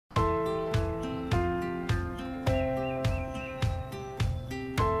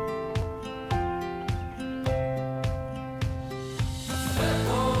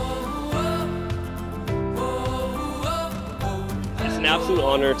absolute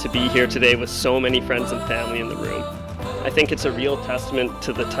honor to be here today with so many friends and family in the room. I think it's a real testament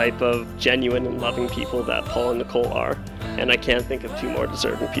to the type of genuine and loving people that Paul and Nicole are, and I can't think of two more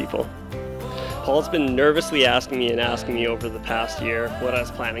deserving people. Paul's been nervously asking me over the past year what I was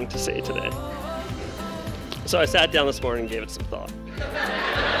planning to say today. So I sat down this morning and gave it some thought.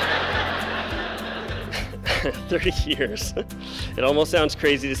 30 years. It almost sounds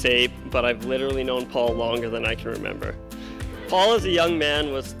crazy to say, but I've literally known Paul longer than I can remember. Paul as a young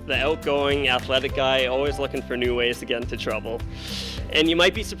man was the outgoing, athletic guy, always looking for new ways to get into trouble. And you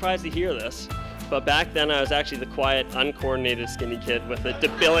might be surprised to hear this, but back then I was actually the quiet, uncoordinated, skinny kid with a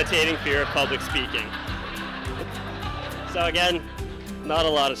debilitating fear of public speaking. So again, not a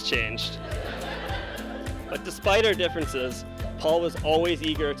lot has changed. But despite our differences, Paul was always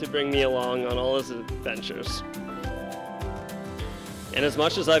eager to bring me along on all his adventures. And as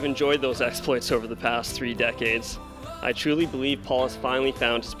much as I've enjoyed those exploits over the past 3 decades, I truly believe Paul has finally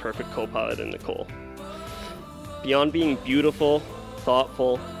found his perfect co-pilot in Nicole. Beyond being beautiful,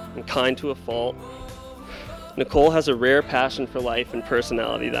 thoughtful, and kind to a fault, Nicole has a rare passion for life and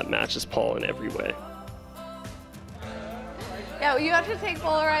personality that matches Paul in every way. Yeah, well, you have to take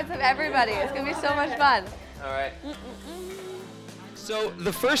Polaroids of everybody. It's going to be so much fun. All right. So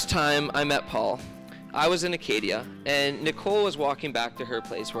the first time I met Paul, I was in Acadia, and Nicole was walking back to her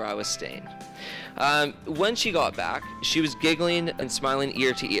place where I was staying. When she got back, she was giggling and smiling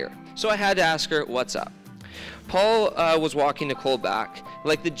ear to ear. So I had to ask her, what's up? Paul was walking Nicole back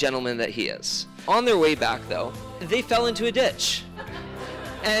like the gentleman that he is. On their way back, though, they fell into a ditch.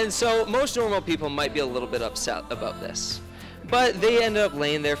 And so most normal people might be a little bit upset about this. But they ended up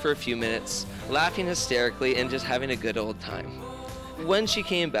laying there for a few minutes, laughing hysterically and just having a good old time. When she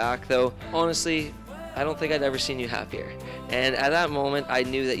came back, though, honestly, I don't think I'd ever seen you happier. And at that moment, I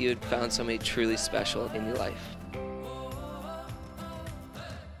knew that you had found somebody truly special in your life.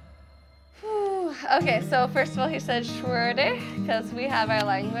 Okay, so first of all, he said Schwerde, because we have our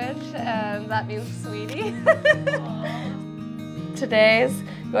language, and that means sweetie. Today's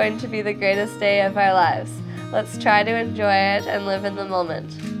going to be the greatest day of our lives. Let's try to enjoy it and live in the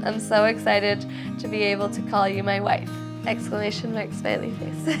moment. I'm so excited to be able to call you my wife. Exclamation mark, smiley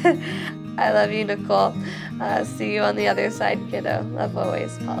face. I love you, Nicole. See you on the other side, kiddo. Love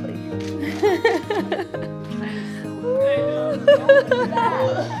always, Polly.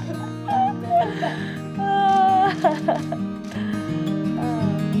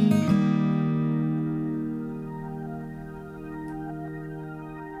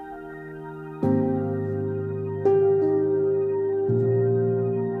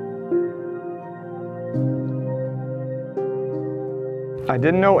 I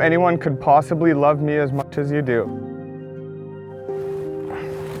didn't know anyone could possibly love me as much as you do.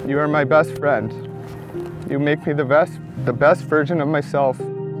 You are my best friend. You make me the best version of myself,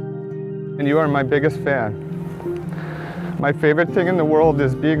 and you are my biggest fan. My favorite thing in the world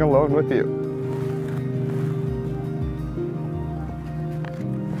is being alone with you.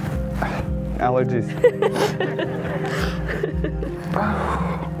 Allergies.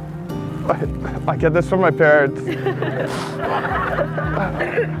 I get this from my parents.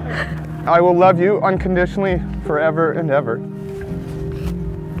 I will love you unconditionally forever and ever.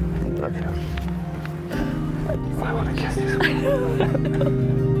 Love you. I want to kiss you.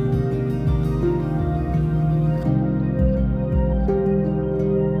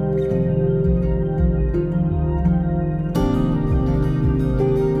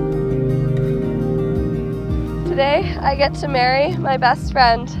 Today, I get to marry my best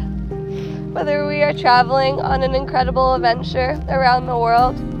friend. Whether we are traveling on an incredible adventure around the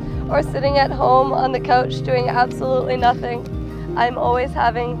world or sitting at home on the couch doing absolutely nothing, I'm always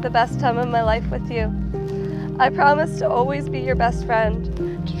having the best time of my life with you. I promise to always be your best friend,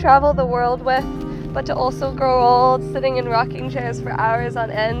 to travel the world with, but to also grow old sitting in rocking chairs for hours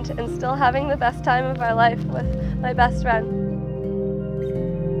on end and still having the best time of our life with my best friend.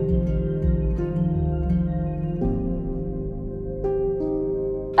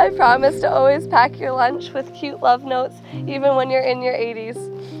 I promise to always pack your lunch with cute love notes, even when you're in your 80s.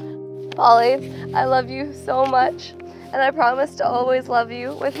 Polly, I love you so much, and I promise to always love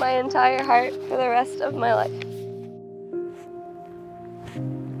you with my entire heart for the rest of my life.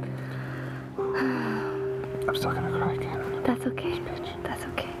 I'm still gonna cry again. That's okay. That's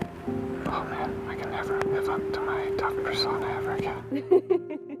okay. Oh man, I can never live up to my tough persona ever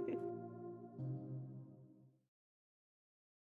again.